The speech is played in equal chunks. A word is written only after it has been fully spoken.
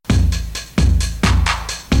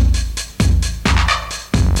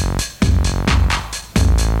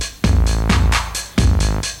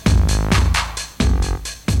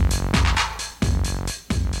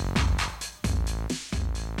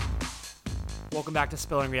Welcome back to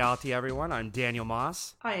Spilling Reality, everyone. I'm Daniel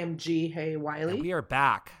Moss. I am G. Hay Wiley. And we are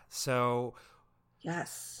back. So,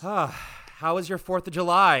 yes. How was your 4th of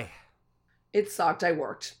July? It sucked. I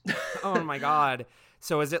worked. Oh my God.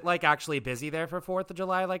 So is it like actually busy there for 4th of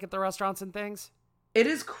July, like at the restaurants and things? It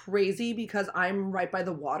is crazy because I'm right by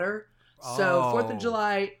the water. So 4th of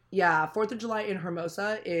July, 4th of July in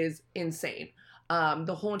Hermosa is insane.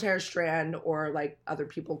 The whole entire Strand, or like other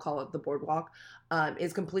people call it the boardwalk,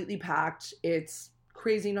 is completely packed. It's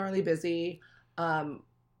crazy, gnarly busy.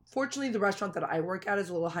 Fortunately, the restaurant that I work at is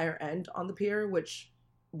a little higher end on the pier, which,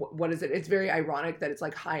 what is it? It's very ironic that it's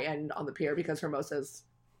like high end on the pier because Hermosa's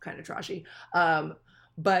kind of trashy.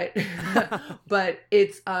 But but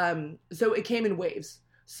it's so it came in waves.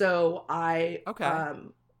 So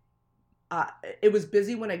it was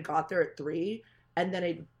busy when I got there at 3, and then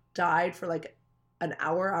it died for like an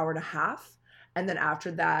hour and a half, and then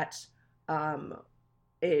after that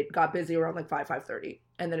it got busy around like 5:30,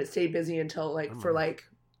 and then it stayed busy until for like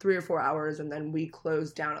 3 or 4 hours, and then we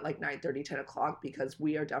closed down at like 9:30, 10 o'clock because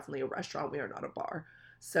we are definitely a restaurant, we are not a bar.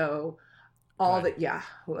 So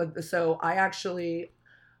so I actually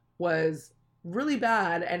was really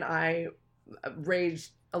bad, and I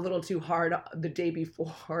raged a little too hard the day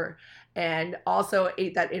before, and also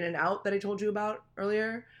ate that In-N-Out that I told you about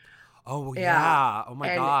earlier. Oh yeah. Oh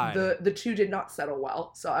my God. The two did not settle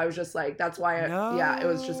well. So I was just like, that's why it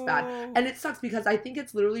was just bad. And it sucks because I think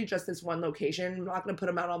it's literally just this one location. I'm not going to put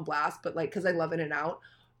them out on blast, but like, cause I love In-N-Out.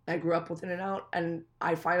 I grew up with In-N-Out, and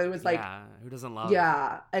I finally was like, who doesn't love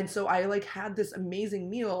it? And so I like had this amazing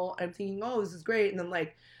meal. I'm thinking, oh, this is great. And then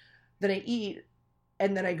then I eat,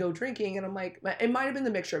 and then I go drinking, and I'm like, it might've been the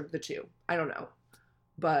mixture of the two. I don't know.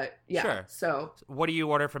 But yeah, sure. So what do you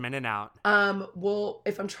order from In-N-Out? Well,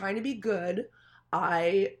 if I'm trying to be good,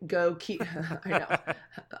 I go I know,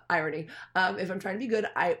 irony. If I'm trying to be good,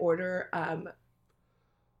 I order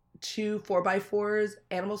 2 4x4s,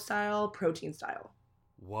 animal style, protein style.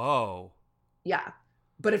 Whoa. Yeah,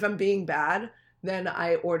 but if I'm being bad, then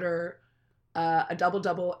I order a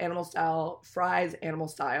double animal style, fries animal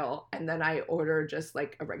style, and then I order just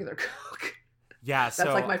like a regular Coke. Yeah, that's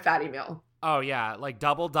like my fatty meal. Oh, yeah, like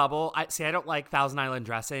double. I don't like Thousand Island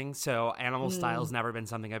dressing, so animal style's never been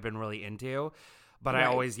something I've been really into. But right.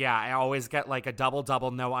 I always get like a double,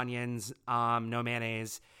 no onions, no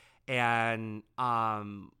mayonnaise, and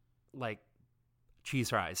like cheese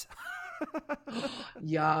fries.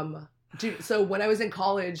 Yum. Dude, so when I was in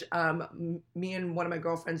college, me and one of my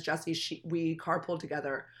girlfriends, Jessie, we carpooled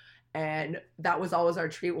together. And that was always our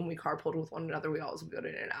treat when we carpooled with one another. We always would go to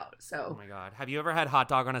In-N-Out. So. Oh my God. Have you ever had hot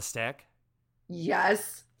dog on a stick?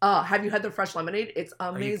 Yes. Have you had the fresh lemonade? It's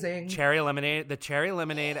amazing. Cherry lemonade. The cherry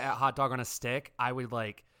lemonade at Hot Dog on a Stick, I would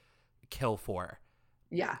like kill for.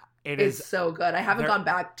 Yeah. It's so good. I haven't gone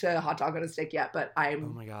back to Hot Dog on a Stick yet, but I'm.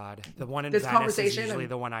 Oh my God. The one in Venice is usually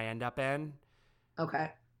the one I end up in. Okay.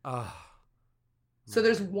 Oh. So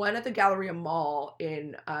there's one at the Galleria Mall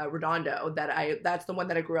in Redondo that's the one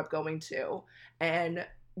that I grew up going to. And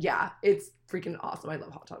yeah, it's freaking awesome. I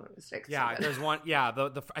love Hot Dog on a Stick. Yeah, there's one. Yeah,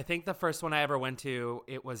 I think the first one I ever went to,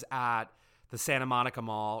 it was at the Santa Monica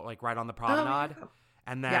Mall, like right on the promenade. Oh, yeah.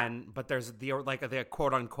 And then, but there's the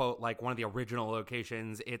quote unquote, like one of the original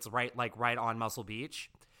locations. It's right on Muscle Beach.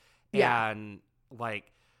 Yeah. And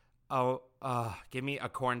like, give me a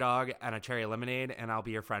corn dog and a cherry lemonade, and I'll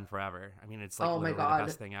be your friend forever. I mean, it's like literally the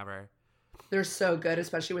best thing ever. They're so good,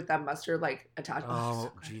 especially with that mustard like attached.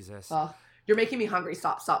 Oh, so Jesus. Oh, you're making me hungry.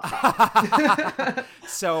 Stop.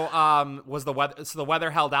 So, was the weather? So the weather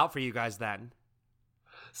held out for you guys then?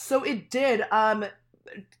 So it did.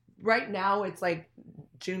 Right now it's like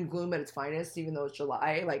June gloom at its finest, even though it's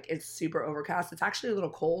July. Like it's super overcast. It's actually a little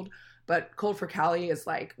cold, but cold for Cali is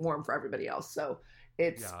like warm for everybody else. So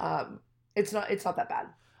it's it's not that bad.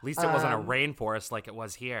 At least it wasn't a rainforest like it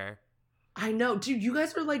was here. I know, dude. You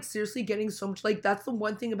guys are like seriously getting so much. Like that's the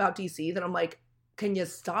one thing about DC that I'm like, can you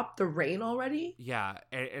stop the rain already? Yeah,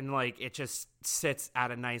 and like it just sits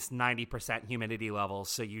at a nice 90% humidity level,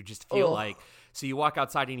 so you just feel like, so you walk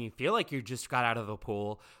outside and you feel like you just got out of the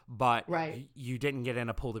pool, but you didn't get in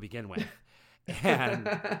a pool to begin with. And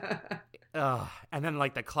and then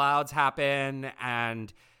like the clouds happen,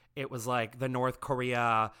 and it was like the North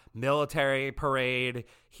Korea military parade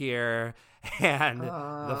here, and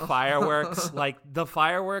the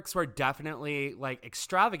fireworks were definitely like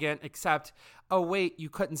extravagant, except oh wait, you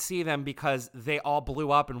couldn't see them because they all blew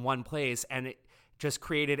up in one place, and it just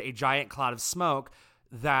created a giant cloud of smoke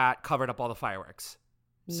that covered up all the fireworks.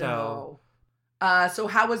 No. So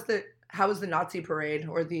how was the Nazi parade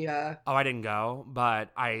or the Oh, I didn't go,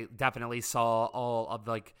 but I definitely saw all of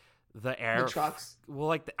like the trucks. Well,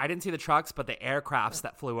 like I didn't see the trucks, but the aircrafts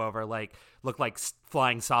that flew over like looked like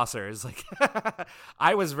flying saucers. Like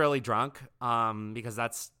I was really drunk because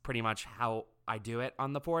that's pretty much how I do it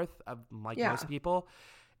on the 4th, like most people.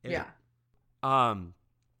 Yeah.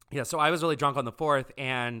 Yeah, so I was really drunk on the 4th,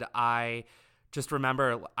 and I just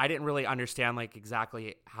remember I didn't really understand like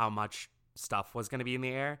exactly how much stuff was going to be in the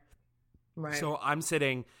air. Right. So I'm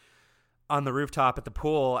sitting on the rooftop at the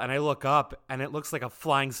pool, and I look up, and it looks like a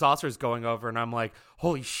flying saucer's going over, and I'm like,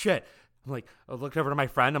 holy shit. I'm like, I looked over to my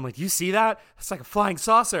friend. I'm like, you see that? It's like a flying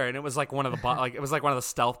saucer, and it was like one of the like it was like one of the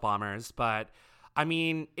stealth bombers. But I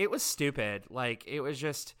mean, it was stupid. Like it was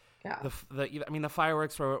just the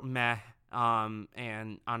fireworks were meh.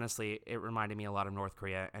 And honestly, it reminded me a lot of North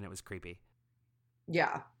Korea, and it was creepy.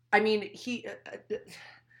 Yeah, I mean,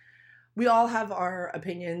 we all have our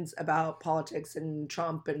opinions about politics and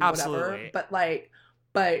Trump and whatever, but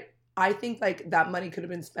I think like that money could have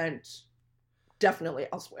been spent definitely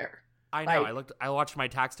elsewhere. I know. I watched my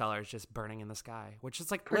tax dollars just burning in the sky, which is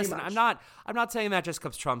like, listen, I'm not saying that just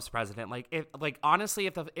because Trump's president. Like, honestly,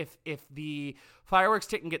 if the fireworks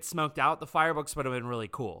didn't get smoked out, the fireworks would have been really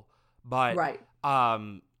cool. But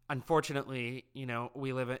unfortunately,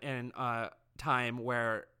 we live in a time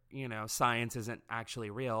where science isn't actually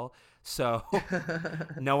real. So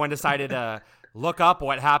no one decided to look up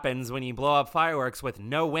what happens when you blow up fireworks with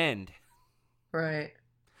no wind. Right.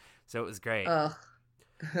 So it was great. Ugh.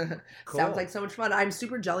 Cool. Sounds like so much fun. I'm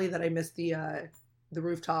super jelly that I missed the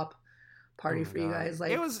rooftop party for you guys.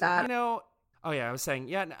 Like, it was that. Oh yeah, I was saying,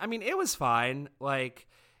 yeah. I mean, it was fine. Like,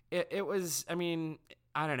 it was. I mean,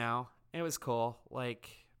 I don't know. It was cool. Like,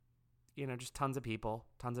 just tons of people,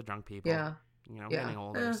 tons of drunk people. Yeah. Getting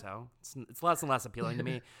older, so it's less and less appealing to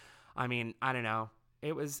me. I mean, I don't know.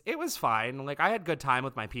 It was fine. Like, I had good time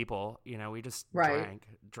with my people. We just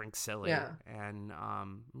drink silly. Yeah. And I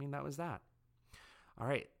mean, that was that. All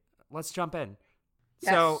right, let's jump in.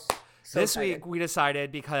 Yes. So this excited. week we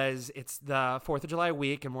decided, because it's the 4th of July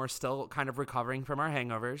week and we're still kind of recovering from our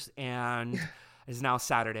hangovers, and it's now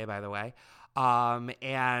Saturday, by the way.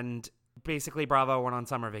 And basically Bravo went on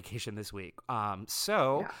summer vacation this week.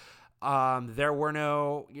 There were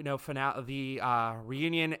no, the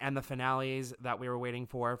reunion and the finales that we were waiting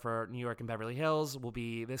for New York and Beverly Hills will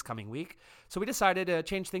be this coming week. So we decided to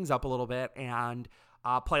change things up a little bit and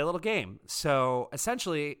play a little game. So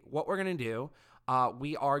essentially what we're going to do,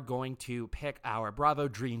 we are going to pick our Bravo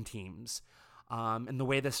dream teams. And the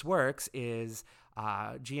way this works is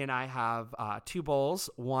G and I have 2 bowls,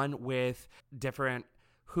 one with different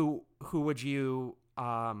who would you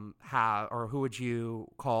have, or who would you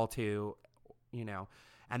call to,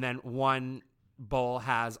 and then one bowl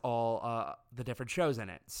has all the different shows in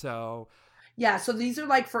it. So yeah, so these are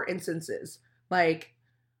like for instances, like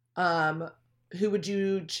who would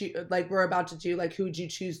you choose? Like, we're about to do like, who would you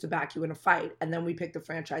choose to back you in a fight, and then we pick the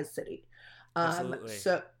franchise city. Absolutely.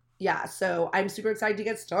 So I'm super excited to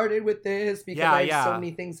get started with this because I have so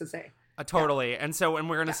many things to say. Totally. And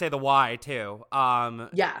we're going to say the why too.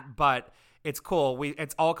 But it's cool.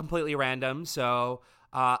 It's all completely random. So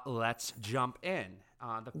let's jump in.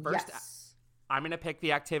 The first, I'm going to pick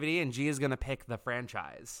the activity, and G is going to pick the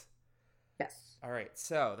franchise. Yes. All right.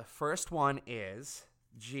 So the first one is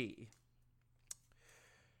G.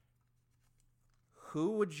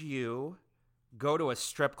 Who would you go to a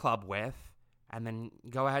strip club with? And then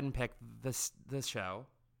go ahead and pick this show.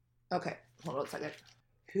 Okay. Hold on a second.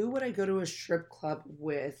 Who would I go to a strip club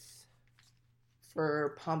with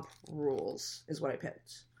for Pump Rules is what I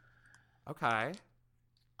picked. Okay.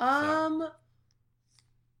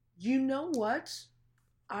 You know what?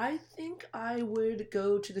 I think I would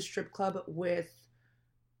go to the strip club with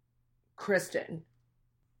Kristen.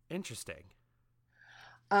 Interesting.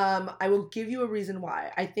 I will give you a reason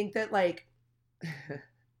why. I think that, like, this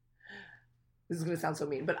is going to sound so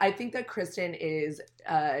mean, but I think that Kristen is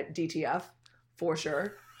DTF for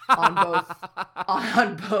sure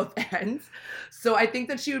on both ends. So I think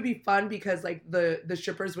that she would be fun because, like, the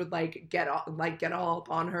strippers would get all up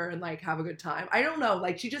on her and like have a good time. I don't know,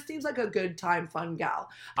 like, she just seems like a good time, fun gal.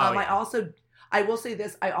 Yeah. I will say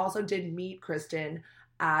this, I also did meet Kristen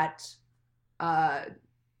at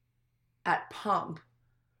Pump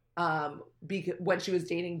when she was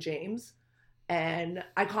dating James. And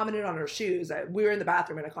I commented on her shoes. We were in the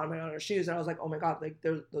bathroom and I commented on her shoes. And I was like, oh my God, like,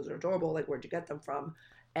 those are adorable. Like, where'd you get them from?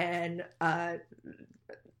 And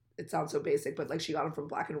it sounds so basic, but like, she got them from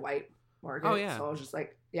Black and White Market. Oh, yeah. So I was just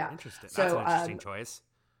like, yeah. Interesting. That's an interesting choice.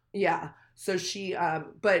 Yeah. So she,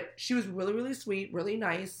 but she was really, really sweet, really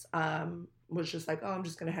nice. Was just like, oh, I'm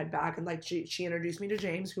just going to head back. And like, she introduced me to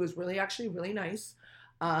James, who was actually really nice.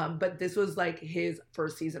 But this was like his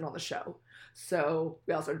first season on the show. So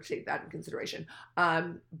we also have to take that in consideration.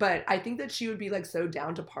 But I think that she would be like so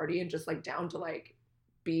down to party and just like down to like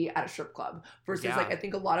be at a strip club versus like I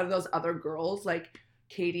think a lot of those other girls like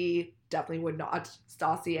Katie definitely would not.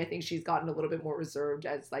 Stassi, I think she's gotten a little bit more reserved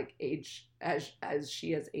as like age as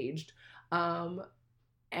she has aged.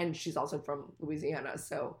 And she's also from Louisiana,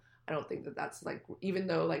 so I don't think that that's like, even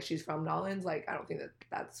though like she's from Nolens, like I don't think that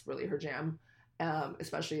that's really her jam,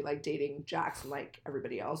 especially like dating Jax and like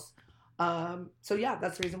everybody else. So yeah,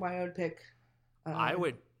 that's the reason why I would pick. I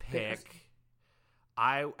would pick.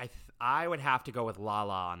 I would have to go with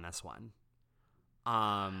Lala on this one.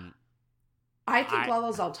 I think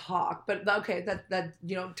Lala's all talk, but okay, that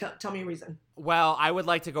you know, tell me a reason. Well, I would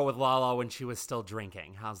like to go with Lala when she was still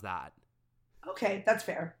drinking. How's that? Okay, that's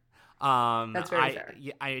fair. That's very fair.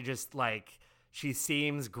 I just like, she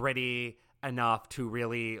seems gritty enough to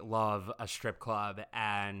really love a strip club,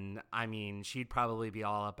 and I mean, she'd probably be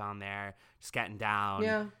all up on there just getting down.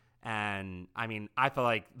 Yeah. And I mean, I feel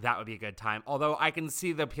like that would be a good time. Although I can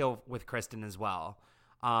see the appeal with Kristen as well.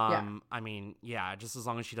 I mean, yeah, just as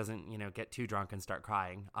long as she doesn't, you know, get too drunk and start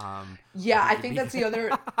crying. Yeah, I think that's the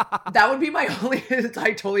other, that would be my only,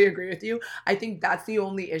 I totally agree with you. I think that's the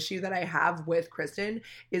only issue that I have with Kristen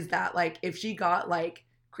is that like, if she got like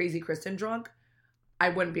crazy Kristen drunk, I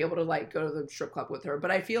wouldn't be able to like go to the strip club with her.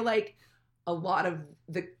 But I feel like a lot of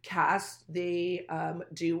the cast, they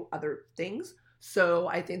do other things. So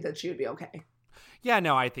I think that she would be okay. Yeah,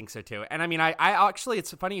 no, I think so too. And I mean, I actually,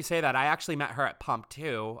 it's funny you say that. I actually met her at Pump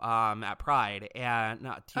too, at Pride, and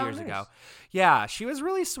not 2 years ago. Yeah, she was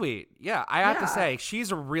really sweet. Yeah, I have to say,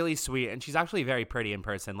 she's really sweet, and she's actually very pretty in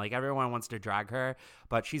person. Like, everyone wants to drag her,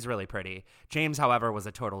 but she's really pretty. James, however, was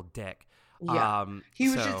a total dick. Yeah,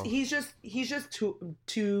 he's just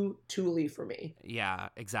too tooly for me. Yeah,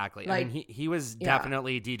 exactly. Like, I mean, he was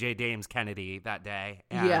definitely DJ Dames Kennedy that day.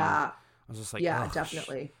 And yeah, I was just like, yeah,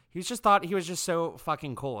 definitely. He just thought he was just so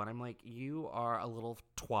fucking cool. And I'm like, you are a little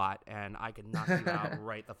twat, and I could knock you out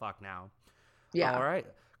right the fuck now. Yeah. All right.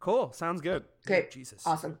 Cool. Sounds good. Okay. Jesus.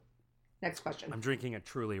 Awesome. Next question. I'm drinking a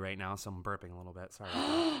Truly right now, so I'm burping a little bit. Sorry.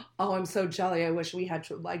 Oh, I'm so jelly. I wish we had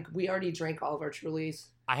we already drank all of our Trulies.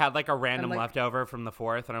 I had like a random leftover from the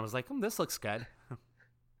 4th, and I was like, this looks good.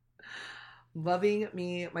 Loving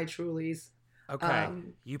me my Trulies. Okay,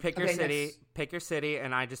 you pick your city. Next. Pick your city,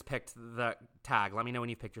 and I just picked the tag. Let me know when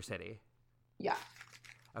you've picked your city. Yeah.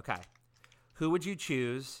 Okay. Who would you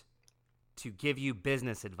choose to give you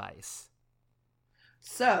business advice?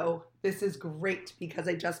 So, this is great because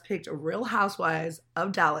I just picked Real Housewives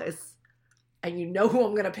of Dallas, and you know who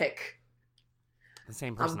I'm going to pick. The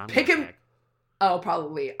same person I'm picking. Pick. Oh,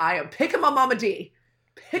 probably. I am picking my Mama D.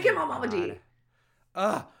 Picking my Mama D.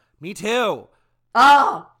 Me too.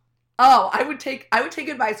 Oh, I would take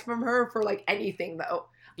advice from her for like anything though.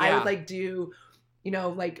 Yeah. I would like do, you know,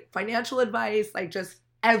 like financial advice, like just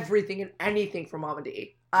everything and anything from Mama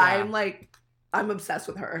D. Yeah. I'm obsessed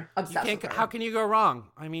with her. Obsessed with her. How can you go wrong?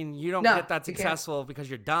 I mean, you don't get that successful because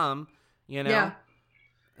you're dumb, you know? Yeah.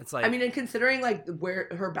 It's like, I mean, and considering like where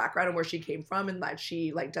her background and where she came from and that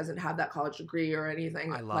she like doesn't have that college degree or anything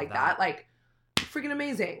like that, like freaking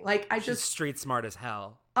amazing. Like she's street smart as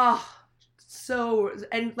hell. So,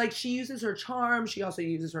 and like she uses her charm, she also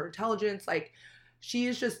uses her intelligence. Like she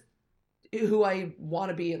is just who I want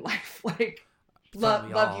to be in life. Like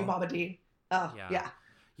love you, Mama D. Oh yeah.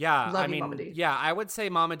 Love you, Mama D. Yeah, I would say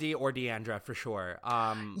Mama D or Deandra for sure.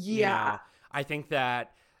 You know, I think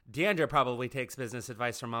that Deandra probably takes business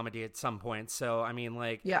advice from Mama D at some point. So I mean,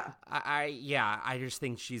 like, I just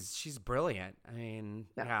think she's brilliant. I mean,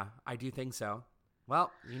 I do think so.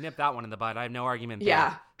 Well, you nipped that one in the bud. I have no argument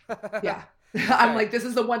there. Yeah. I'm like, this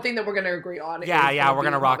is the one thing that we're going to agree on. Yeah, we're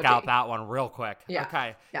going to rock out that one real quick. Yeah.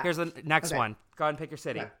 Okay, here's the next one. Go ahead and pick your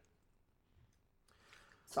city. Okay.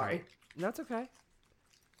 Sorry. That's okay.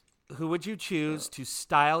 Who would you choose to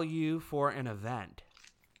style you for an event?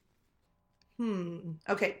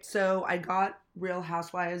 Okay, so I got Real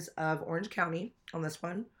Housewives of Orange County on this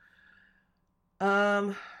one.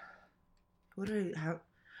 What do I have?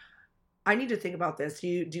 I need to think about this. Do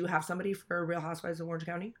you have somebody for Real Housewives of Orange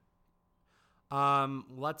County?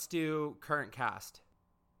 Let's do current cast.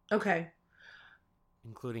 Okay.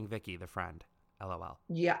 Including Vicky, the friend. LOL.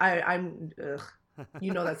 Yeah, I'm.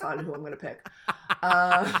 You know that's not who I'm gonna pick.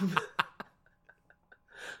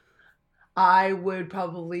 I would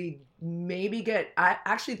probably maybe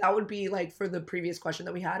actually that would be like for the previous question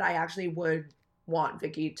that we had. I actually would want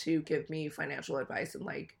Vicky to give me financial advice and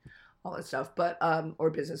like all that stuff, but or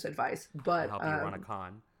business advice. But help you run a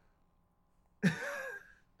con.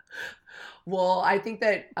 Well, I think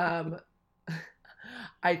that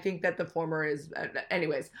I think that the former is,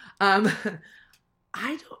 anyways. I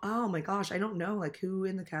don't. Oh my gosh, I don't know. Like who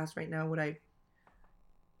in the cast right now would I?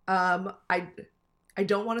 I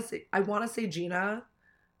don't want to say. I want to say Gina.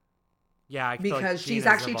 Yeah, I feel because like she's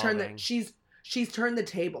actually turned she's turned the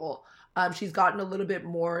table. She's gotten a little bit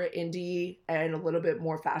more indie and a little bit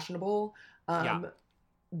more fashionable.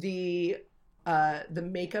 The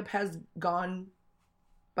makeup has gone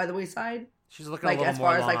by the wayside. She's looking like, a little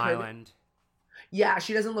more Long Island. Yeah,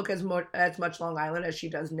 she doesn't look as much Long Island as she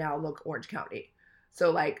does now look Orange County.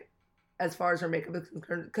 So like, as far as her makeup is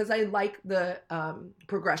concerned, because I like the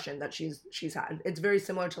progression that she's had. It's very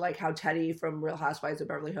similar to like how Teddy from Real Housewives of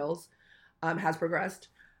Beverly Hills has progressed.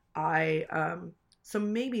 So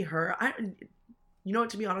maybe her. You know what?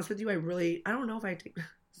 To be honest with you, I don't know if I take.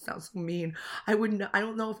 Sounds so mean. I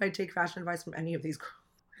don't know if I take fashion advice from any of these girls.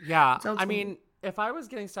 Yeah, I mean, if I was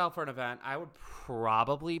getting styled for an event, I would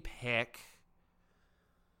probably pick.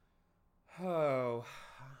 I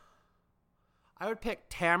would pick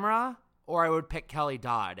Tamra or I would pick Kelly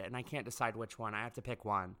Dodd, and I can't decide which one. I have to pick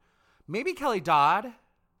one. Maybe Kelly Dodd.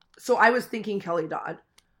 So I was thinking Kelly Dodd.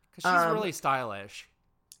 Because she's really stylish.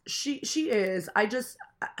 She is. I think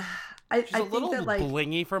a little that, like,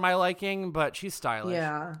 blingy for my liking, but she's stylish.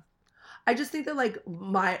 Yeah. I just think that like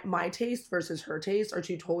my taste versus her taste are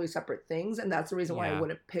two totally separate things, and that's the reason why I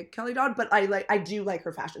wouldn't pick Kelly Dodd. But I do like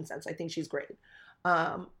her fashion sense. I think she's great.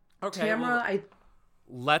 Okay. Tamra,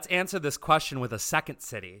 let's answer this question with a second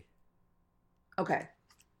city. Okay.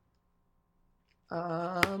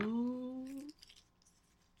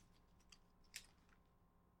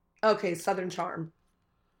 Okay, Southern Charm.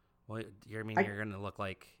 Well, you're gonna look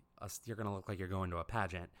like you're gonna look like you're going to a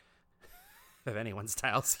pageant. If anyone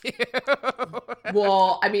styles you.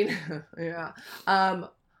 Well, I mean, yeah.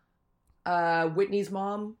 Whitney's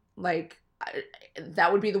mom, like,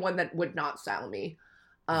 that would be the one that would not style me.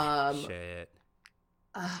 Shit.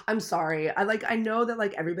 I'm sorry. I know that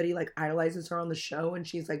like everybody like idolizes her on the show, and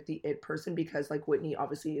she's like the it person because like Whitney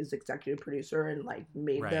obviously is executive producer and like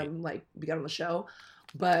made them like get on the show,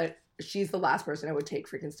 but she's the last person I would take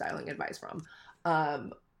freaking styling advice from.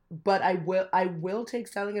 But I will take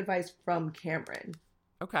styling advice from Cameron.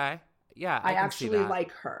 Okay. Yeah. I actually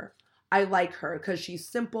like her. I like her because she's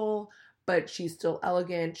simple, but she's still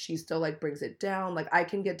elegant. She still like brings it down. Like I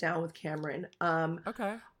can get down with Cameron.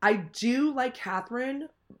 Okay. I do like Catherine,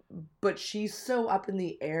 but she's so up in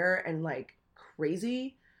the air and like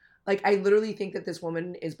crazy. Like I literally think that this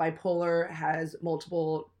woman is bipolar, has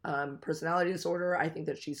multiple personality disorder. I think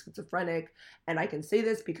that she's schizophrenic, and I can say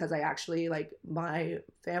this because I actually like my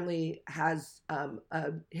family has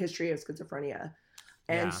a history of schizophrenia.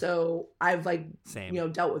 And so I've like,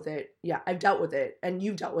 dealt with it. Yeah, I've dealt with it, and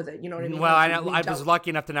you've dealt with it. You know what I mean? Well, I was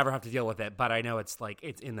lucky enough to never have to deal with it, but I know it's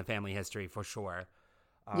in the family history for sure.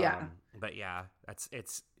 Yeah. But yeah,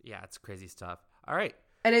 it's crazy stuff. All right.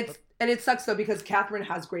 And it sucks though because Catherine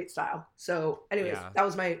has great style. So, anyways, that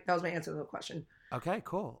was my answer to the question. Okay,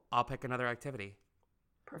 cool. I'll pick another activity.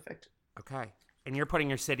 Perfect. Okay, and you're putting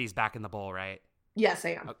your cities back in the bowl, right? Yes, I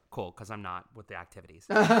am. Cool, because I'm not with the activities.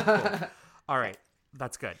 Cool. All right.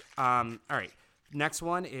 That's good. All right. Next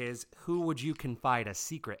one is, who would you confide a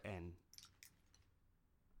secret in?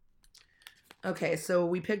 Okay, so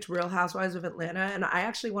we picked Real Housewives of Atlanta, and I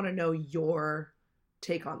actually want to know your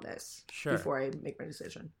take on this before I make my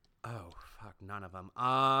decision. Oh, fuck, none of them.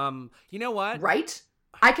 You know what? Right?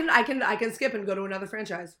 I can skip and go to another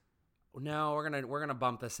franchise. No, we're gonna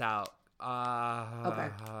bump this out. Okay.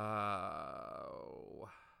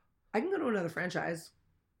 I can go to another franchise.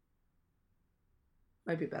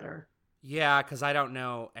 Might be better. Yeah, because I don't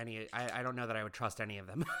know any. I don't know that I would trust any of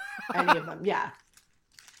them. Any of them, yeah.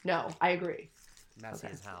 No, I agree. Messy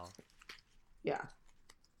as hell. Yeah.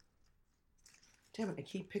 Damn it! I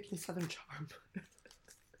keep picking Southern Charm.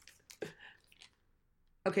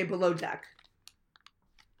 Okay, Below Deck.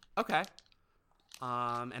 Okay.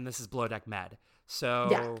 And this is Below Deck Med.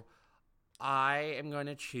 So I am going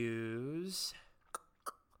to choose.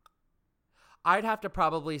 I'd have to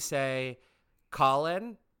probably say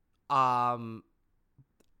Colin. Colin,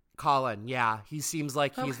 yeah. He seems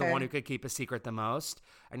like he's the one who could keep a secret the most.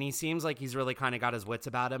 And he seems like he's really kind of got his wits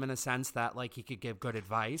about him in a sense that like he could give good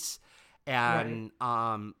advice. And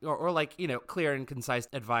or like, clear and concise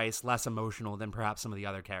advice, less emotional than perhaps some of the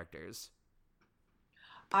other characters.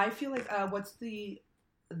 I feel like what's the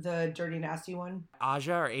Dirty Nasty one?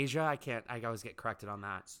 Aja or Asia? I always get corrected on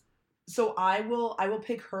that. So I will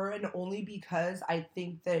pick her, and only because I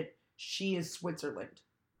think that she is Switzerland.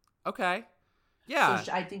 Okay. Yeah.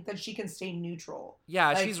 So I think that she can stay neutral. Yeah,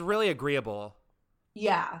 like, she's really agreeable.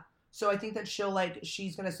 Yeah. So I think that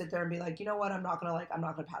she's gonna sit there and be like, you know what, I'm not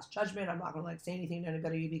gonna pass judgment. I'm not gonna like say anything to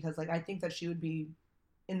anybody because like I think that she would be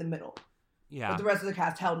in the middle. Yeah. But the rest of the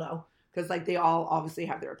cast, hell no, because like they all obviously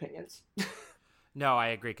have their opinions. No, I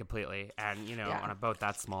agree completely. And on a boat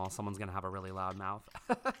that small, someone's gonna have a really loud mouth.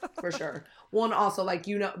 For sure. Well, and also like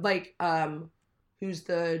who's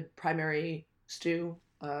the primary stew?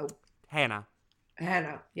 Hannah.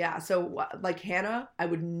 Hannah, yeah. So, like Hannah, I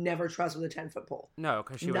would never trust with a 10-foot pole. No,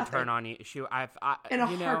 because she would turn on you. In a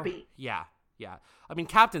heartbeat. Yeah. I mean,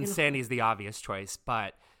 Captain Sandy's the obvious choice,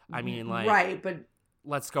 but I mean, like, right, but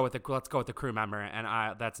let's go with the crew member, and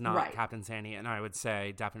that's not Captain Sandy, and I would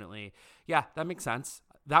say definitely, yeah, that makes sense.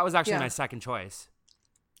 That was actually my second choice.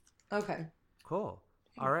 Okay. Cool.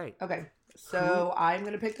 All right. Okay, so I'm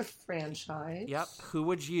gonna pick the franchise. Yep. Who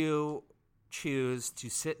would you choose to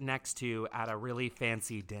sit next to at a really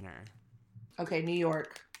fancy dinner? Okay, New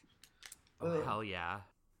York. Oh, hell yeah.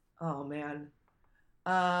 Oh man.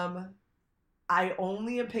 I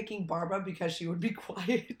only am picking Barbara because she would be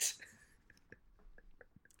quiet.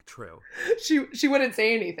 True. She wouldn't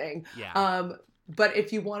say anything. Yeah. But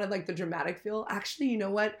if you wanted like the dramatic feel, actually, you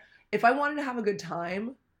know what? If I wanted to have a good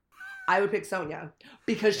time, I would pick Sonia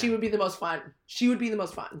because she would be the most fun. She would be the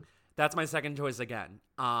most fun. That's my second choice again.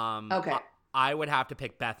 Okay. I would have to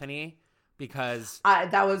pick Bethany because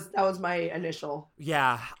that was my initial.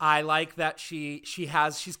 Yeah, I like that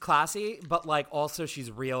she's classy, but like also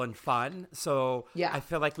she's real and fun. So yeah, I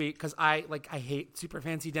feel like because I hate super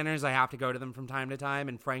fancy dinners. I have to go to them from time to time,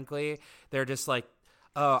 and frankly, they're just like,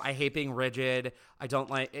 oh, I hate being rigid. I don't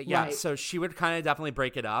like it. Yeah, right. So she would kind of definitely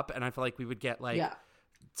break it up, and I feel like we would get like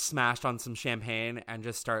smashed on some champagne and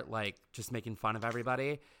just start like just making fun of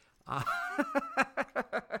everybody.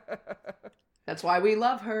 That's why we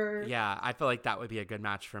love her. Yeah, I feel like that would be a good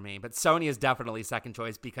match for me. But Sonia is definitely second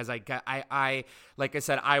choice because I like I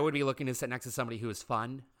said, I would be looking to sit next to somebody who is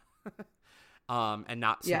fun, and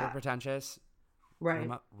not super pretentious. Right,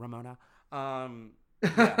 Ramona.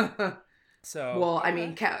 Yeah. So well, I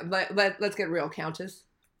mean, let's get real, Countess.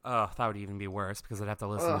 Oh, that would even be worse because I'd have to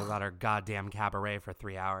listen to about her goddamn cabaret for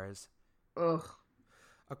 3 hours. Ugh.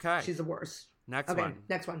 Okay. She's the worst. Next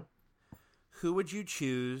one. Who would you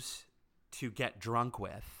choose to get drunk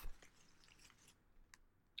with?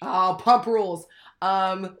 Oh, Pump Rules.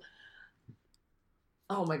 Oh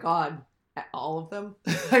my God. All of them?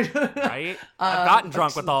 Right? I've gotten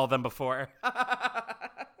drunk with all of them before.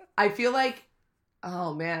 I feel like,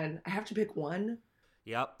 oh man, I have to pick one?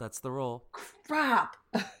 Yep, that's the rule. Crap.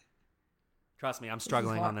 Trust me, I'm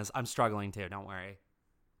struggling on this. I'm struggling too, don't worry.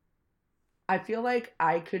 I feel like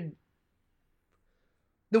I could...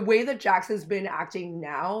 The way that Jax has been acting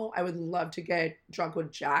now, I would love to get drunk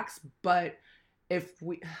with Jax, but if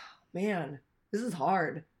we... Man, this is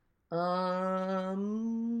hard. Either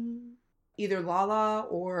Lala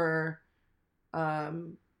or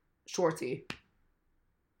Schwartzy.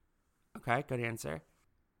 Okay, good answer.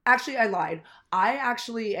 Actually, I lied.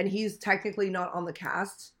 And he's technically not on the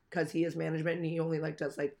cast because he is management and he only like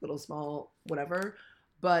does like little small whatever.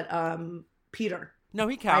 But Peter. No,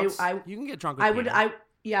 he counts. You can get drunk with Peter.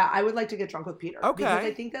 I would like to get drunk with Peter. Okay. Because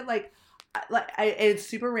I think that it's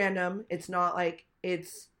super random. It's not like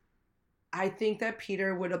I think that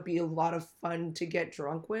Peter would be a lot of fun to get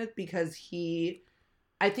drunk with because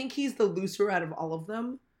I think he's the looser out of all of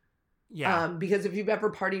them. Yeah. Because if you've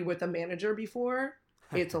ever partied with a manager before,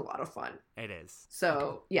 it's a lot of fun. It is.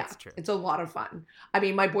 So yeah, it's a lot of fun. I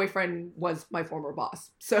mean, my boyfriend was my former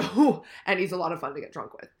boss, so and he's a lot of fun to get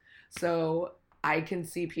drunk with. So I can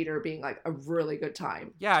see Peter being like a really good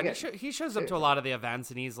time. Yeah, he shows up to a lot of the events,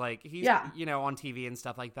 and he's on TV and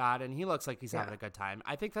stuff like that, and he looks like he's having a good time.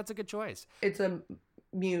 I think that's a good choice. It's a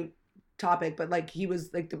mute topic, but like he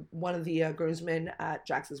was like one of the groomsmen at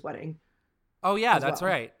Jax's wedding. Oh yeah, that's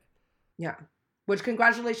right. Yeah. Which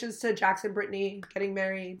congratulations to Jax and Brittany getting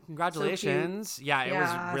married. Congratulations. So yeah, it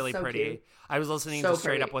was really pretty. Cute. I was listening to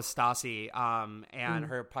Straight Up with Stassi and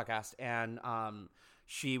her podcast, and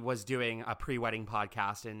she was doing a pre-wedding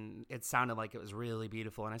podcast, and it sounded like it was really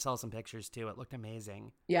beautiful. And I saw some pictures too. It looked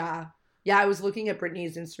amazing. Yeah. Yeah, I was looking at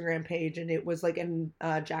Brittany's Instagram page, and it was like in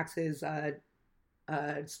Jax's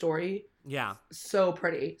story. Yeah. So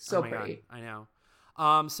pretty. So pretty. God, I know.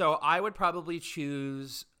 So I would probably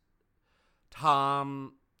choose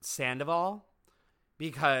Tom Sandoval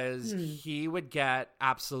because he would get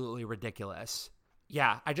absolutely ridiculous.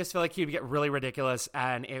 Yeah, I just feel like he would get really ridiculous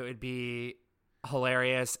and it would be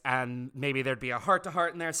hilarious, and maybe there'd be a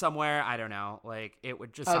heart-to-heart in there somewhere. I don't know. Like, it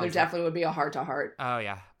would just there definitely would be a heart-to-heart. Oh,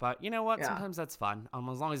 yeah. But you know what? Yeah. Sometimes that's fun,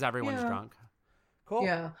 as long as everyone's drunk. Cool.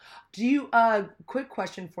 Yeah. Do you quick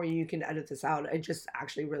question for you, you can edit this out. I just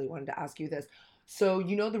actually really wanted to ask you this. So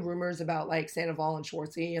you know the rumors about like Sandoval and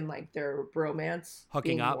Schwartzy and like their bromance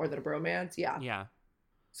Hooking being up more than a bromance? Yeah. Yeah.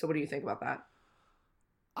 So what do you think about that?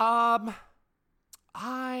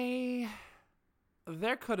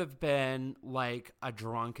 There could have been like a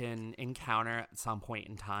drunken encounter at some point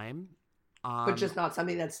in time. But just not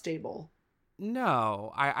something that's stable.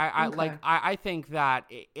 No, I think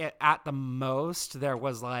that at the most there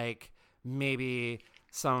was like maybe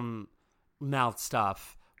some mouth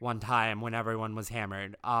stuff one time when everyone was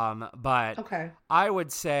hammered. But okay. I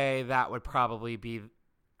would say that would probably be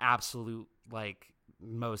absolute like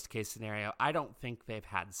most case scenario. I don't think they've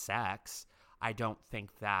had sex. I don't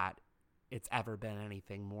think that it's ever been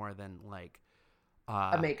anything more than like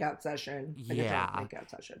a makeout session. Like yeah, a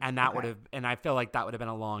makeout session. And that would have, and I feel like that would have been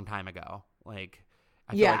a long time ago. Like,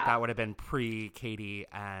 I feel like that would have been pre Katie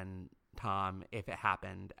and Tom if it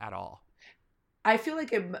happened at all. I feel like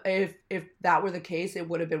if that were the case, it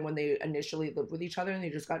would have been when they initially lived with each other and they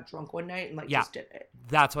just got drunk one night and like just did it.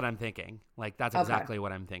 That's what I'm thinking. Like, that's exactly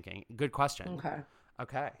what I'm thinking. Good question.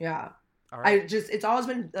 Okay. Yeah. All right. It's always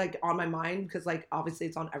been like on my mind because like obviously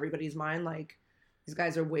it's on everybody's mind. Like these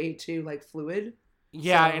guys are way too like fluid.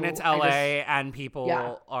 Yeah, so and it's LA and people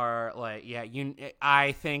are like,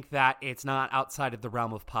 I think that it's not outside of the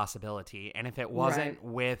realm of possibility. And if it wasn't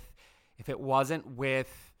with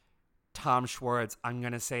Tom Schwartz, I'm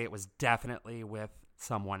going to say it was definitely with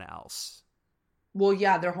someone else. Well,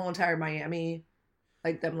 yeah, their whole entire Miami,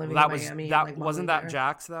 like them living in Miami. That wasn't that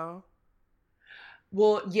Jax though?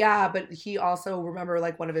 Well, yeah, but he also, remember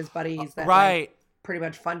like one of his buddies that like, pretty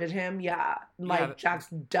much funded him. Yeah. Like Jax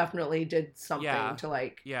definitely did something to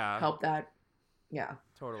like help that. Yeah.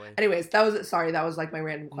 Totally. Anyways, that was like my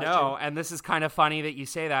random question. No, and this is kind of funny that you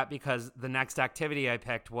say that because the next activity I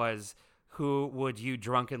picked was who would you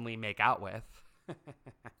drunkenly make out with?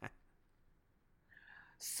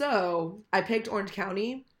 So I picked Orange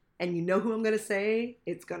County, and you know who I'm going to say?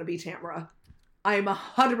 It's going to be Tamara. I am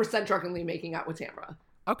 100% drunkenly making out with Tamara.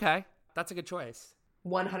 Okay. That's a good choice.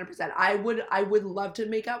 100%. I would love to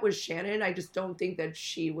make out with Shannon. I just don't think that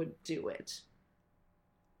she would do it.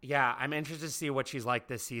 Yeah, I'm interested to see what she's like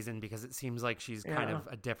this season because it seems like she's kind of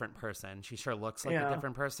a different person. She sure looks like a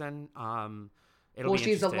different person.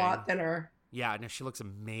 She's a lot thinner. Yeah, no, she looks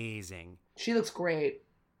amazing. She looks great.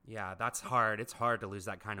 Yeah, that's hard. It's hard to lose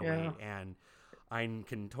that kind of weight, and I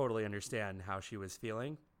can totally understand how she was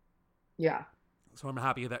feeling. Yeah. So I'm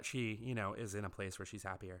happy that she, is in a place where she's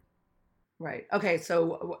happier. Right. Okay,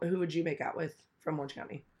 so who would you make out with from Orange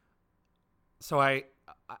County? So I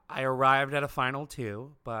arrived at a final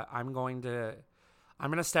 2, but I'm going to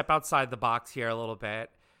step outside the box here a little bit.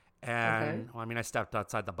 And I stepped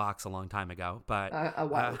outside the box a long time ago, but I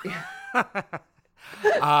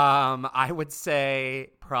would say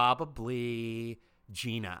probably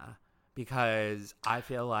Gina because I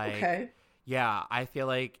feel like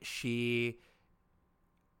she'd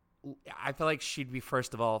be,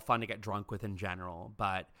 first of all, fun to get drunk with in general,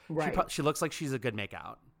 but she looks like she's a good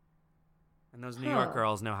makeout. And those New York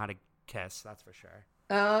girls know how to kiss, that's for sure.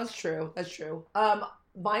 That's true. That's true.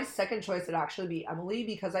 My second choice would actually be Emily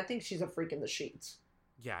because I think she's a freak in the sheets.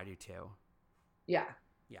 Yeah, I do too. Yeah.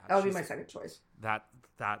 Yeah. That would be my second choice. That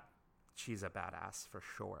she's a badass for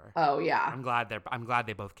sure. Oh yeah. I'm glad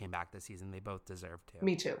they both came back this season. They both deserve to.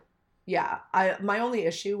 Me too. Yeah. My only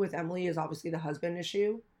issue with Emily is obviously the husband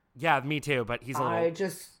issue. Yeah, me too, but he's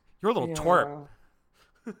you're a little twerp.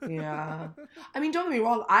 Yeah. I mean, don't get me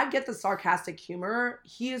wrong. I get the sarcastic humor.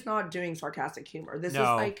 He is not doing sarcastic humor. This is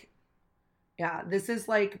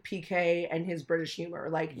like PK and his British humor.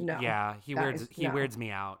 Like, no. Yeah, he weirds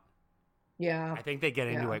me out. Yeah. I think they get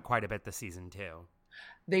into it quite a bit this season too.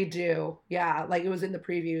 They do. Yeah. Like it was in the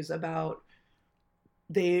previews about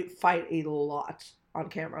they fight a lot on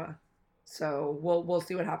camera. So we'll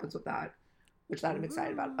see what happens with that, which I'm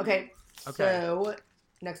excited about. Okay. So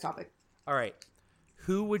next topic. All right.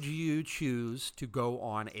 Who would you choose to go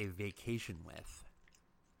on a vacation with?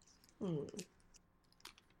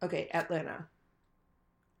 Okay, Atlanta.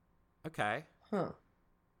 Okay. Huh.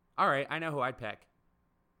 All right, I know who I'd pick.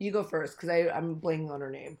 You go first, because I'm blanking on her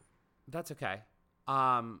name. That's okay.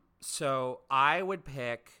 So I would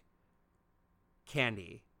pick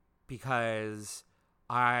Candy because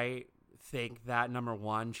I think that, number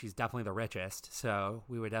one, she's definitely the richest, so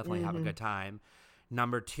we would definitely have a good time.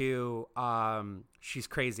 Number two, she's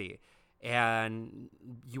crazy. And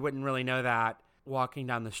you wouldn't really know that walking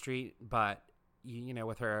down the street, but,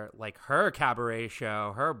 with her cabaret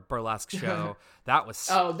show, her burlesque show, that was...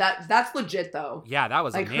 Oh, that's legit, though. Yeah, that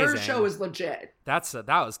was amazing. Her show is legit. That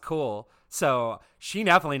was cool. So she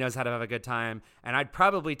definitely knows how to have a good time. And I'd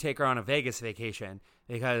probably take her on a Vegas vacation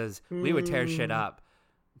because we would tear shit up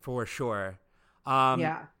for sure.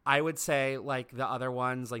 Yeah. I would say like the other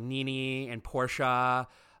ones like Nene and Portia.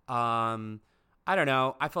 I don't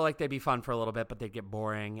know. I feel like they'd be fun for a little bit, but they'd get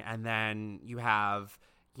boring. And then you have,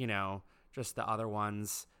 you know, just the other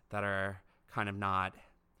ones that are kind of not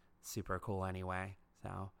super cool anyway.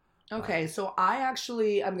 So okay, so I'm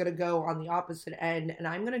going to go on the opposite end, and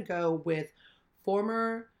I'm going to go with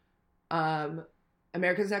former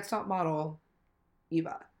America's Next Top Model,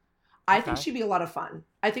 Eva. I think she'd be a lot of fun.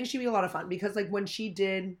 Because like when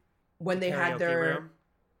they had their room.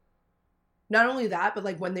 Not only that, but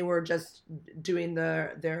like when they were just doing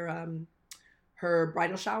her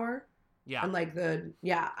bridal shower. Yeah. And like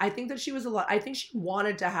I think that she was I think she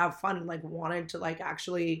wanted to have fun and like wanted to like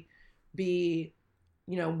actually be,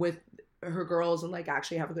 you know, with her girls and like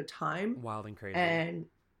actually have a good time. Wild and crazy. And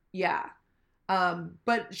yeah.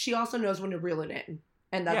 But she also knows when to reel it in.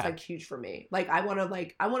 And that's like huge for me. Like I want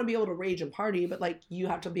to be able to rage and party, but like you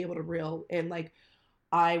have to be able to reel in. Like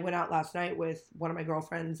I went out last night with one of my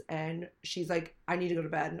girlfriends and she's like, I need to go to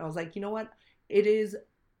bed. And I was like, you know what? It is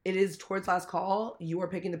towards last call. You are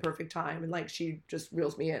picking the perfect time. And like, she just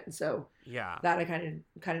reels me in. So yeah, that I kind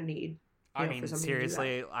of need. I mean,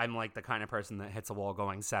 seriously, I'm like the kind of person that hits a wall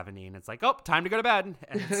going 70 and it's like, oh, time to go to bed.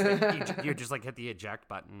 And it's like, you just like hit the eject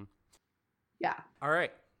button. Yeah. All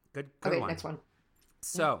right. Good okay, one. Next one.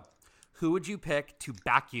 So who would you pick to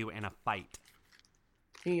back you in a fight?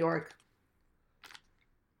 New York.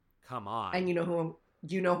 Come on. And you know who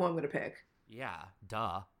I'm going to pick. Yeah.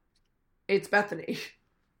 Duh. It's Bethany.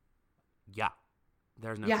 Yeah.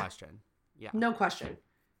 There's no question. Yeah. No question.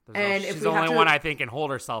 She's the only one I think can hold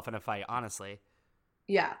herself in a fight, honestly.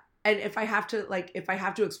 Yeah. And if I have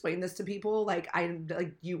to explain this to people, like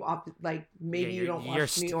you don't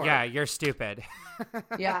watch New York. Yeah, you're stupid.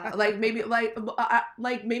 Yeah, like maybe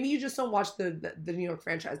maybe you just don't watch the New York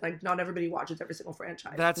franchise. Like not everybody watches every single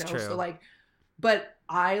franchise. That's true. So like, but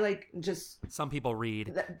I like just some people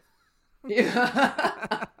read.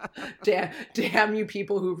 Yeah. damn you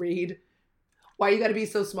people who read. Why you got to be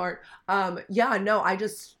so smart? Yeah, no,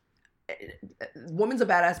 woman's a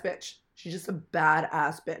badass bitch. She's just a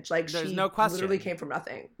badass bitch. Like there's she no question. Literally came from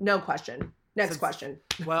nothing. No question. Next question.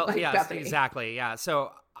 Well, like yes, Bethany. exactly. Yeah.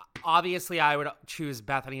 So obviously I would choose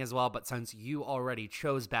Bethany as well, but since you already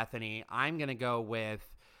chose Bethany, I'm going to go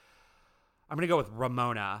with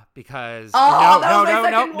Ramona because no.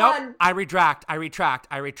 I retract.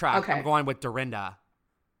 Okay. I'm going with Dorinda.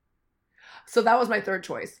 So that was my third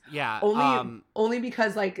choice. Yeah. Only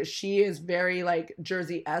because like she is very like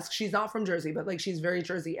Jersey-esque. She's not from Jersey, but like she's very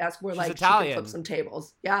Jersey-esque where like Italian. She can flip some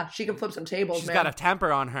tables. Yeah, she can flip some tables. She's got a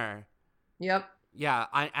temper on her. Yep. Yeah,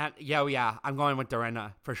 I'm going with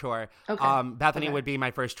Dorinda for sure. Okay. Bethany would be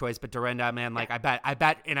my first choice, but Dorinda, man, like I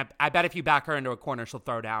bet if you back her into a corner, she'll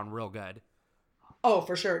throw down real good. Oh,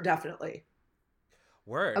 for sure, definitely.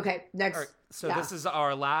 Word. Okay, next. Right, so this is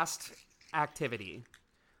our last activity.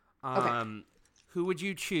 Who would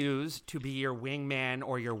you choose to be your wingman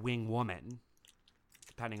or your wingwoman,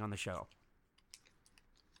 depending on the show?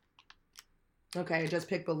 Okay, just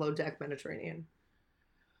pick Below Deck Mediterranean.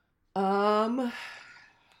 Oh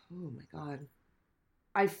my god.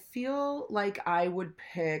 I feel like I would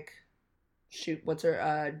pick what's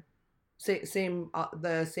her the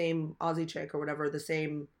same Aussie chick or whatever,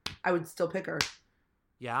 I would still pick her.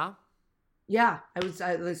 Yeah? Yeah, I would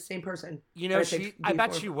say the same person. You know, I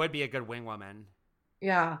bet she would be a good wingwoman.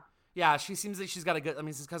 Yeah. Yeah, she seems like she's got a good, I mean,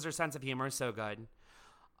 it's because her sense of humor is so good.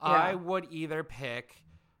 Yeah. I would either pick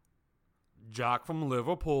Jack from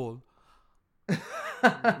Liverpool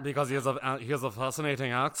because he has a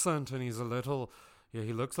fascinating accent and he's a little,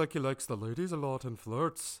 he looks like he likes the ladies a lot and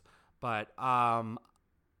flirts. But,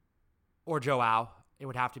 or Joao. It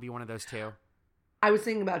would have to be one of those two. I was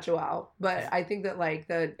thinking about Joao, but I think that like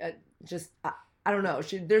I don't know.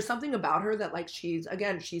 There's something about her that like she's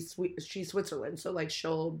Switzerland, so like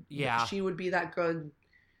she would be that good.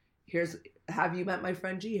 Have you met my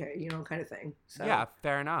friend Jihei? You know, kind of thing. So yeah,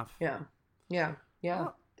 fair enough. Yeah.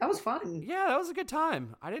 Well, that was fun. Yeah, that was a good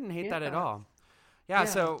time. I didn't hate that at all. Yeah,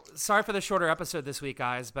 so sorry for the shorter episode this week,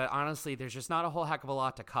 guys, but honestly, there's just not a whole heck of a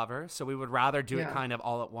lot to cover, so we would rather do it kind of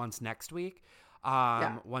all at once next week.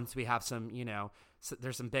 Once we have some,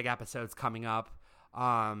 there's some big episodes coming up.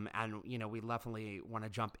 And we definitely want to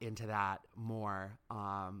jump into that more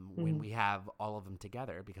when we have all of them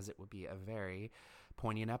together, because it would be a very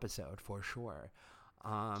poignant episode for sure.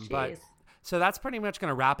 But so that's pretty much going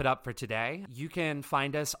to wrap it up for today. You can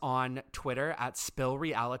find us on Twitter at Spill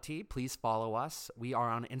Reality. Please follow us. We are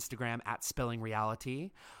on Instagram at Spilling Reality.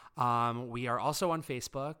 We are also on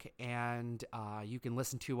Facebook, and you can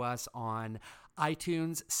listen to us on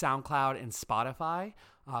iTunes, SoundCloud, and Spotify.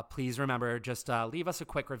 Please remember, just leave us a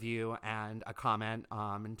quick review and a comment,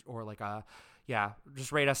 or like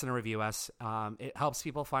just rate us and review us. It helps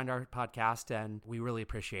people find our podcast, and we really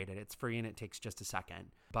appreciate it. It's free and it takes just a second.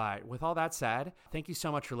 But with all that said, thank you so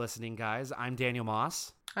much for listening, guys. I'm Daniel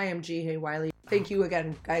Moss. I am Jihye Wiley. Thank you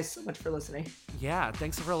again, guys, so much for listening. Yeah,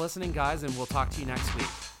 thanks for listening, guys, and we'll talk to you next week.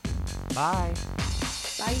 Bye.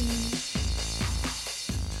 Bye.